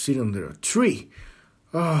need to sit under a tree.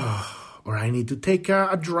 Oh, or I need to take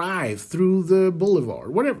a drive through the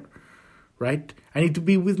boulevard, whatever, right? I need to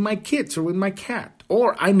be with my kids or with my cat.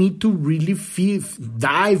 Or I need to really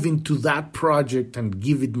dive into that project and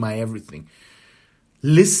give it my everything.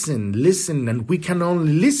 Listen, and we can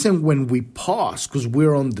only listen when we pause, because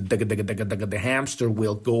we're on the hamster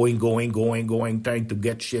wheel, going, trying to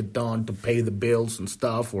get shit done, to pay the bills and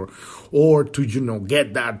stuff, or to,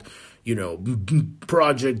 get that,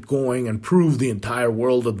 project going and prove the entire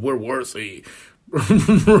world that we're worthy,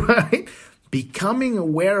 right? Becoming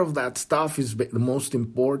aware of that stuff is the most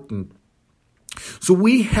important. So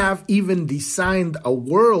we have even designed a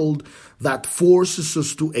world that forces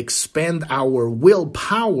us to expend our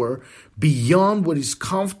willpower beyond what is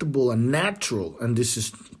comfortable and natural. And this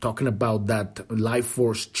is talking about that life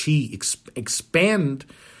force chi, expand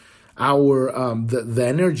our the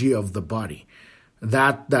energy of the body.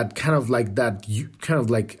 That kind of like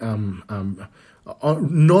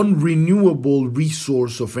non-renewable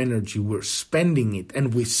resource of energy. We're spending it,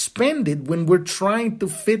 and we spend it when we're trying to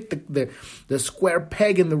fit the square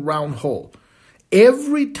peg in the round hole.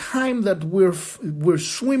 Every time that we're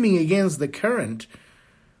swimming against the current,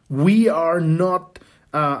 we are not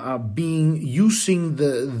using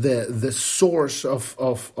the source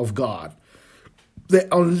of God, the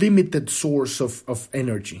unlimited source of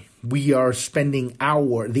energy. We are spending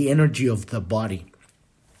the energy of the body.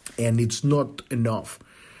 And it's not enough.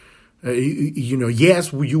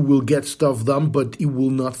 Yes, you will get stuff done, but it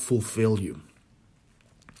will not fulfill you.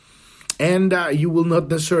 And you will not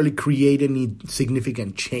necessarily create any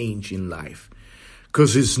significant change in life.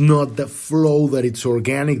 Because it's not the flow, that it's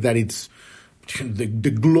organic, that it's the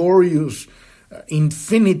glorious,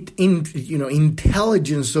 infinite,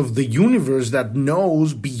 intelligence of the universe that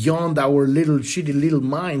knows beyond our little shitty little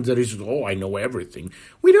minds that is, I know everything.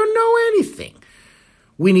 We don't know anything.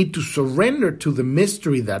 We need to surrender to the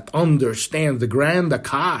mystery that understands, the Grand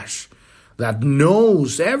Akash, that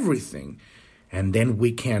knows everything. And then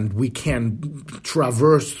we can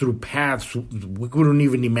traverse through paths we couldn't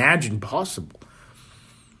even imagine possible.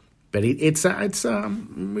 But it's a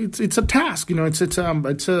task,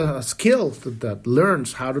 it's a skill that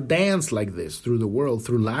learns how to dance like this through the world,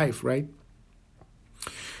 through life, right?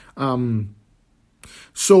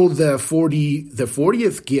 So the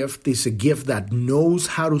 40th gift is a gift that knows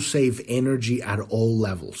how to save energy at all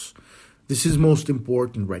levels. This is most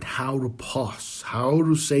important, right? How to pause, how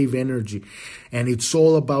to save energy. And it's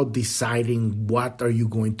all about deciding what are you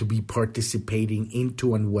going to be participating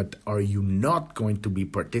into and what are you not going to be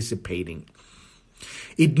participating.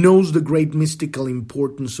 It knows the great mystical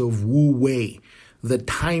importance of Wu Wei, the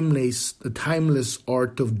timeless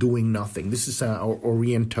art of doing nothing. This is an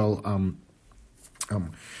Oriental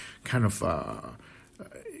kind of a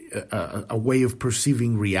way of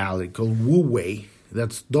perceiving reality called Wu Wei.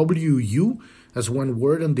 That's W-U as one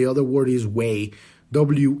word, and the other word is Wei,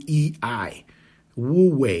 W-E-I,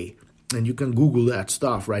 Wu Wei. And you can Google that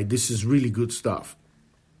stuff, right? This is really good stuff.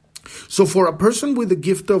 So for a person with the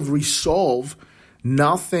gift of resolve,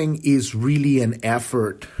 nothing is really an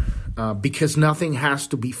effort because nothing has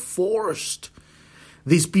to be forced.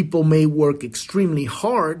 These people may work extremely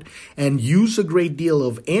hard and use a great deal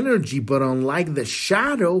of energy, but unlike the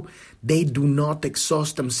shadow, they do not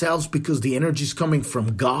exhaust themselves because the energy is coming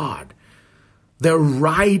from God. They're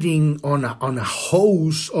riding on a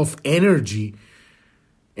hose of energy,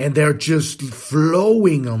 and they're just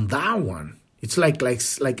flowing on that one. It's like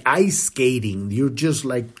ice skating. You're just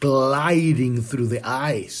like gliding through the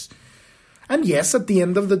ice. And yes, at the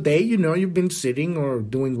end of the day, you've been sitting or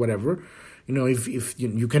doing whatever. If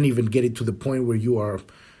you can even get it to the point where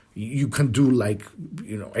you can do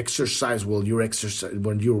exercise while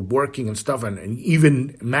when you're working and stuff, and even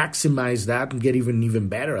maximize that and get even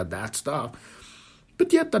better at that stuff.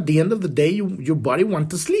 But yet, at the end of the day, your body wants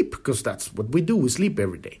to sleep because that's what we do. We sleep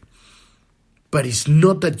every day. But it's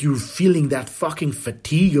not that you're feeling that fucking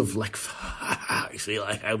fatigue of I feel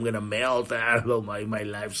like I'm going to melt out. Oh, my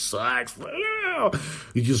life sucks.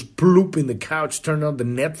 You just ploop in the couch, turn on the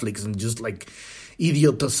Netflix, and just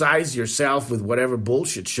idiotize yourself with whatever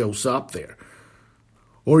bullshit shows up there.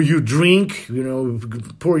 Or you drink,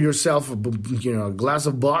 pour yourself a glass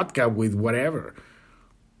of vodka with whatever.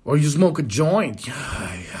 Or you smoke a joint.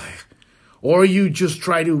 Or you just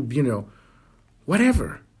try to,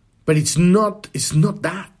 whatever. But it's not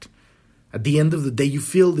that. At the end of the day, you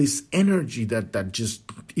feel this energy that just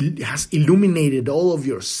has illuminated all of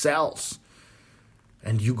your cells.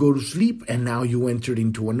 And you go to sleep, and now you entered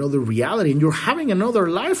into another reality, and you're having another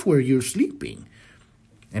life where you're sleeping.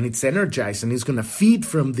 And it's energized, and it's going to feed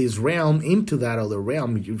from this realm into that other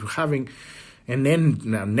realm. And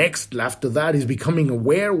then next, after that, is becoming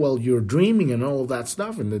aware while you're dreaming and all of that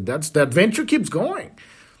stuff. And the adventure keeps going.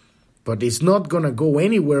 But it's not going to go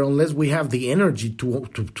anywhere unless we have the energy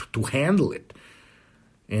to handle it.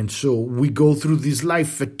 And so we go through this life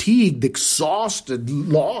fatigued, exhausted,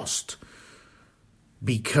 lost,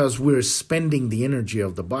 because we're spending the energy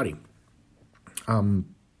of the body.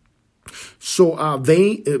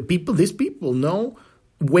 These people know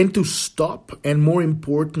when to stop, and more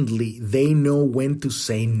importantly, they know when to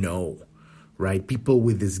say no, right? People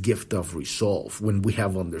with this gift of resolve, when we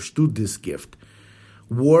have understood this gift.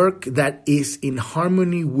 Work that is in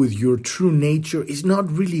harmony with your true nature is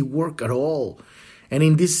not really work at all. And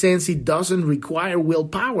in this sense, it doesn't require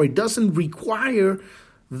willpower. It doesn't require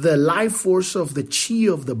the life force of the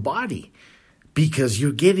chi of the body, because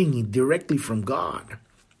you're getting it directly from God.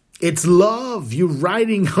 It's love. You're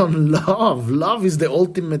riding on love. Love is the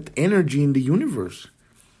ultimate energy in the universe,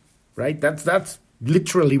 right? That's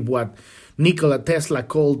literally what Nikola Tesla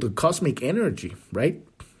called the cosmic energy, right?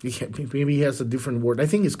 Maybe he has a different word. I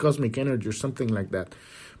think it's cosmic energy or something like that.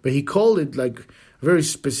 But he called it a very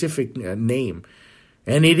specific name.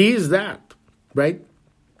 And it is that, right?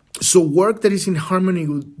 So work that is in harmony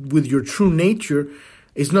with your true nature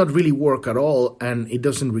is not really work at all, and it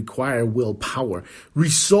doesn't require willpower.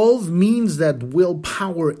 Resolve means that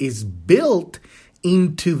willpower is built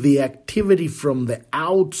into the activity from the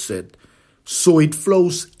outset, so it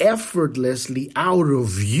flows effortlessly out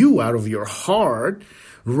of you, out of your heart,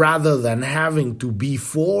 rather than having to be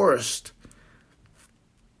forced.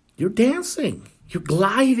 You're dancing. You're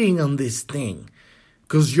gliding on this thing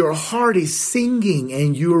because your heart is singing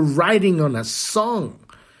and you're riding on a song.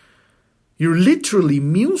 You're literally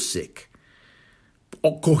music.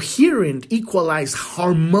 Coherent, equalized,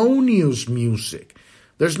 harmonious music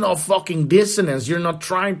There's no fucking dissonance. You're not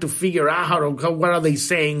trying to figure out what are they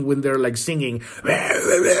saying when they're like singing.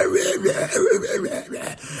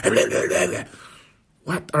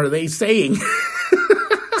 What are they saying?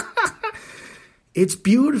 It's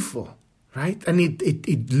beautiful, right? And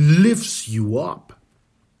it lifts you up.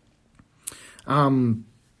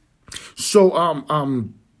 So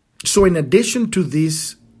in addition to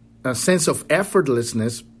this sense of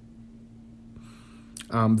effortlessness,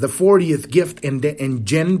 the 40th gift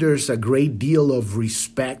engenders a great deal of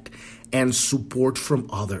respect and support from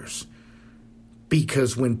others.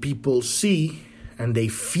 Because when people see and they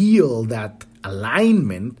feel that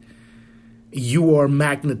alignment, you are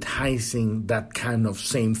magnetizing that kind of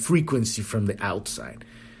same frequency from the outside.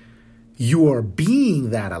 You are being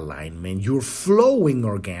that alignment. You're flowing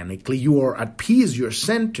organically. You are at peace. You're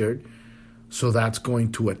centered. So that's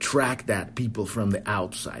going to attract that people from the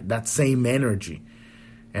outside, that same energy.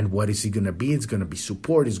 And what is it going to be? It's going to be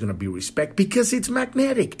support. It's going to be respect because it's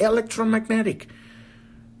magnetic, electromagnetic.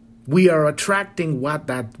 We are attracting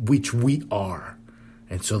which we are.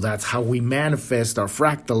 And so that's how we manifest our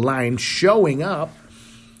fractal line showing up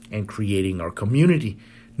and creating our community.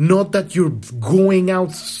 Not that you're going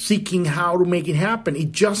out seeking how to make it happen.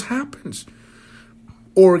 It just happens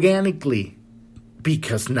organically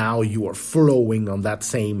because now you are flowing on that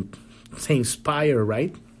same spire,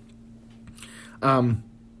 right? And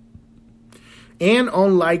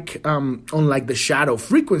unlike the shadow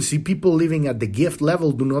frequency, people living at the gift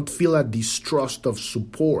level do not feel a distrust of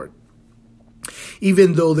support,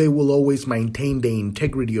 even though they will always maintain the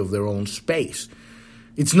integrity of their own space.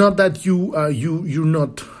 It's not that you're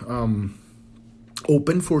not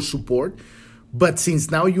open for support, but since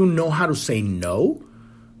now you know how to say no,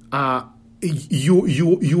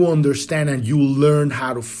 you understand and you learn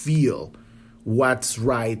how to feel what's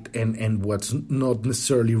right and what's not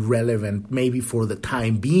necessarily relevant, maybe for the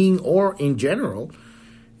time being or in general.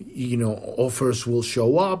 Offers will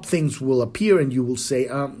show up, things will appear, and you will say,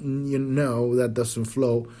 that doesn't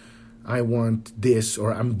flow. I want this,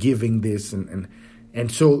 or I'm giving this, and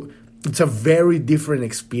so it's a very different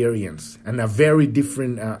experience and a very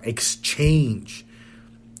different exchange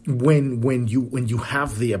when you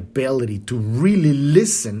have the ability to really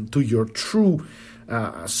listen to your true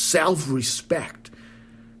self-respect,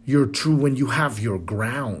 when you have your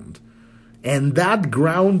ground. And that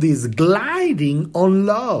ground is gliding on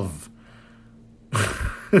love,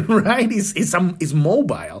 right? It's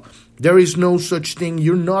mobile. There is no such thing.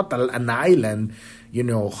 You're not an island,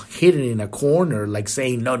 hidden in a corner, like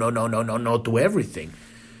saying no to everything.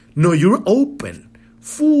 No, you're open,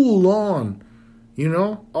 full on,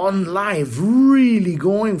 on life, really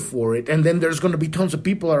going for it. And then there's going to be tons of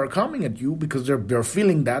people that are coming at you because they're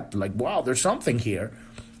feeling that, like, wow, there's something here.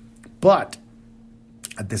 But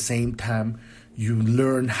at the same time, you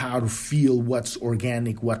learn how to feel what's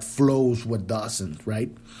organic, what flows, what doesn't,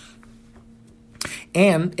 right?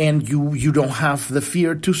 And you don't have the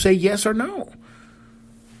fear to say yes or no.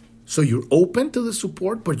 So you're open to the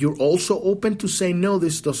support, but you're also open to say, no,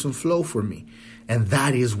 this doesn't flow for me. And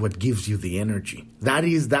that is what gives you the energy. That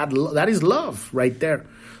is love right there.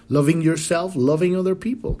 Loving yourself, loving other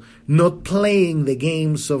people, not playing the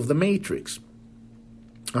games of the Matrix.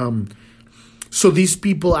 So these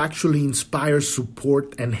people actually inspire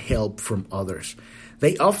support and help from others.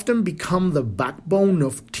 They often become the backbone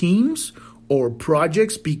of teams or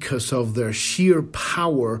projects because of their sheer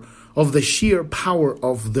power of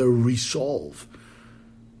their resolve.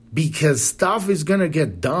 Because stuff is gonna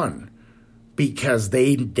get done. Because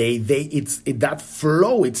that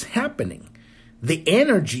flow, it's happening. The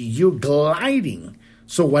energy, you're gliding.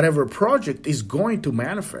 So whatever project is going to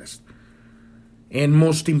manifest. And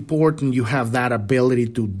most important, you have that ability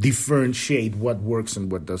to differentiate what works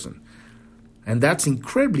and what doesn't. And that's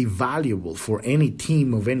incredibly valuable for any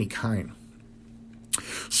team of any kind.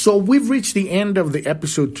 So we've reached the end of the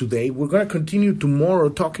episode today. We're going to continue tomorrow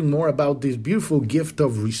talking more about this beautiful gift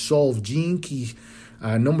of resolve, Gene Key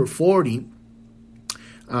number 40.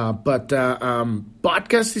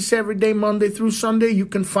 Podcast is every day, Monday through Sunday. You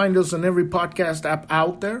can find us on every podcast app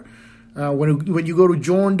out there. When you go to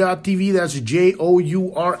journ.tv, that's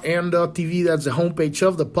JOURN.tv, that's the homepage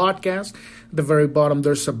of the podcast. At the very bottom,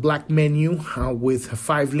 there's a black menu with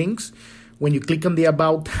 5 links. When you click on the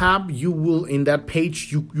About tab, in that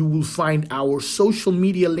page, you will find our social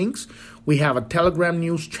media links. We have a Telegram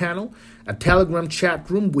news channel, a Telegram chat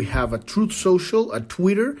room. We have a Truth Social, a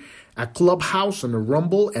Twitter, a Clubhouse, and a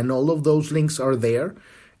Rumble, and all of those links are there.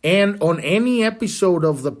 And on any episode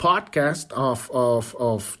of the podcast of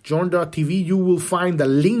Journ.tv, you will find a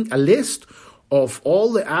list of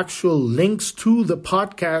all the actual links to the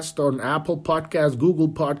podcast on Apple Podcasts, Google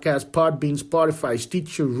Podcasts, Podbean, Spotify,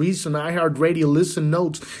 Stitcher, Reason, iHeartRadio, Listen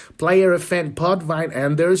Notes, Player FM, Podvine,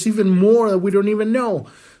 and there's even more that we don't even know.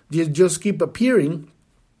 They just keep appearing.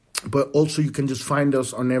 But also you can just find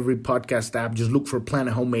us on every podcast app. Just look for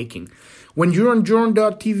Planet Homemaking. When you're on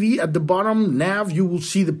Journ.tv, at the bottom nav, you will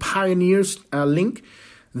see the Pioneers link.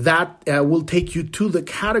 That will take you to the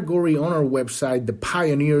category on our website, the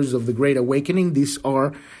Pioneers of the Great Awakening. These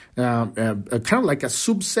are kind of like a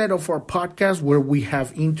subset of our podcast where we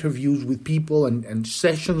have interviews with people and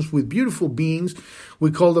sessions with beautiful beings.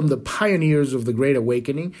 We call them the Pioneers of the Great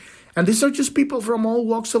Awakening. And these are just people from all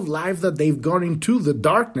walks of life that they've gone into the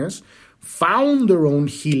darkness, found their own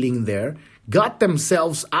healing there, got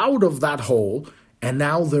themselves out of that hole, and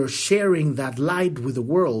now they're sharing that light with the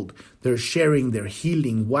world. They're sharing their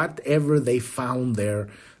healing. Whatever they found there,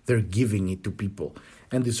 they're giving it to people.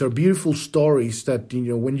 And these are beautiful stories that,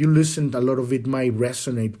 when you listen, a lot of it might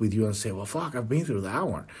resonate with you and say, well, fuck, I've been through that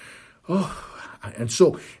one. Oh, and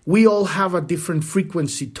so we all have a different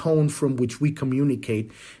frequency tone from which we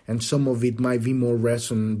communicate, and some of it might be more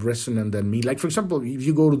resonant than me. Like, for example, if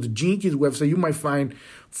you go to the Gene Keys website, you might find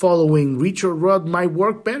following Richard Rudd might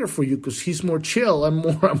work better for you because he's more chill. I'm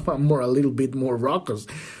a little bit more raucous.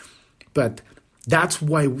 But that's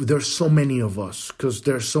why there's so many of us, because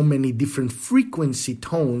there's so many different frequency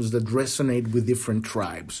tones that resonate with different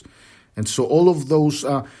tribes. And so all of those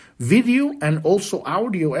video and also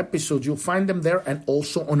audio episodes, you'll find them there, and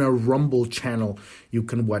also on our Rumble channel, you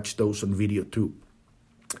can watch those on video too.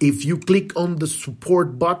 If you click on the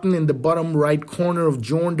support button in the bottom right corner of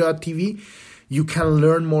Journ.tv, you can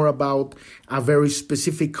learn more about a very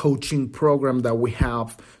specific coaching program that we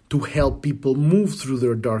have to help people move through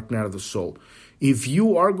their dark night of the soul. If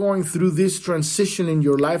you are going through this transition in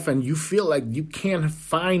your life and you feel like you can't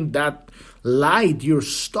find that light, you're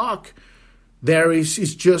stuck,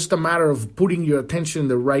 it's just a matter of putting your attention in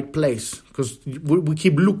the right place, because we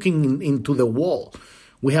keep looking into the wall.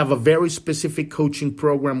 We have a very specific coaching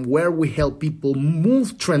program where we help people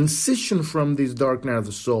transition from this dark night of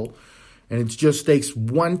the soul. And it just takes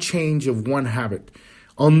one change of one habit,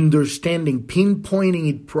 understanding, pinpointing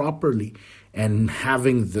it properly, and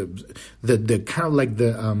having the kind of like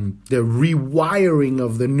the rewiring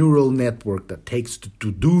of the neural network that takes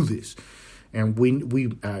to do this. And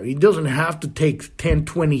it doesn't have to take 10,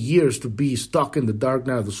 20 years to be stuck in the dark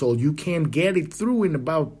night of the soul. You can get it through in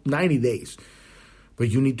about 90 days. But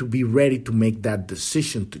you need to be ready to make that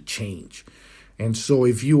decision to change. And so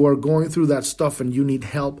if you are going through that stuff and you need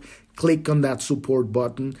help, click on that support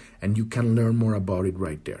button and you can learn more about it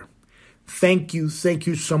right there. Thank you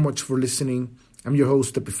so much for listening. I'm your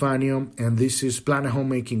host, Epifanio, and this is Planet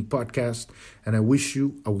Homemaking Podcast, and I wish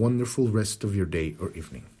you a wonderful rest of your day or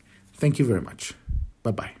evening. Thank you very much.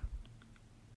 Bye-bye.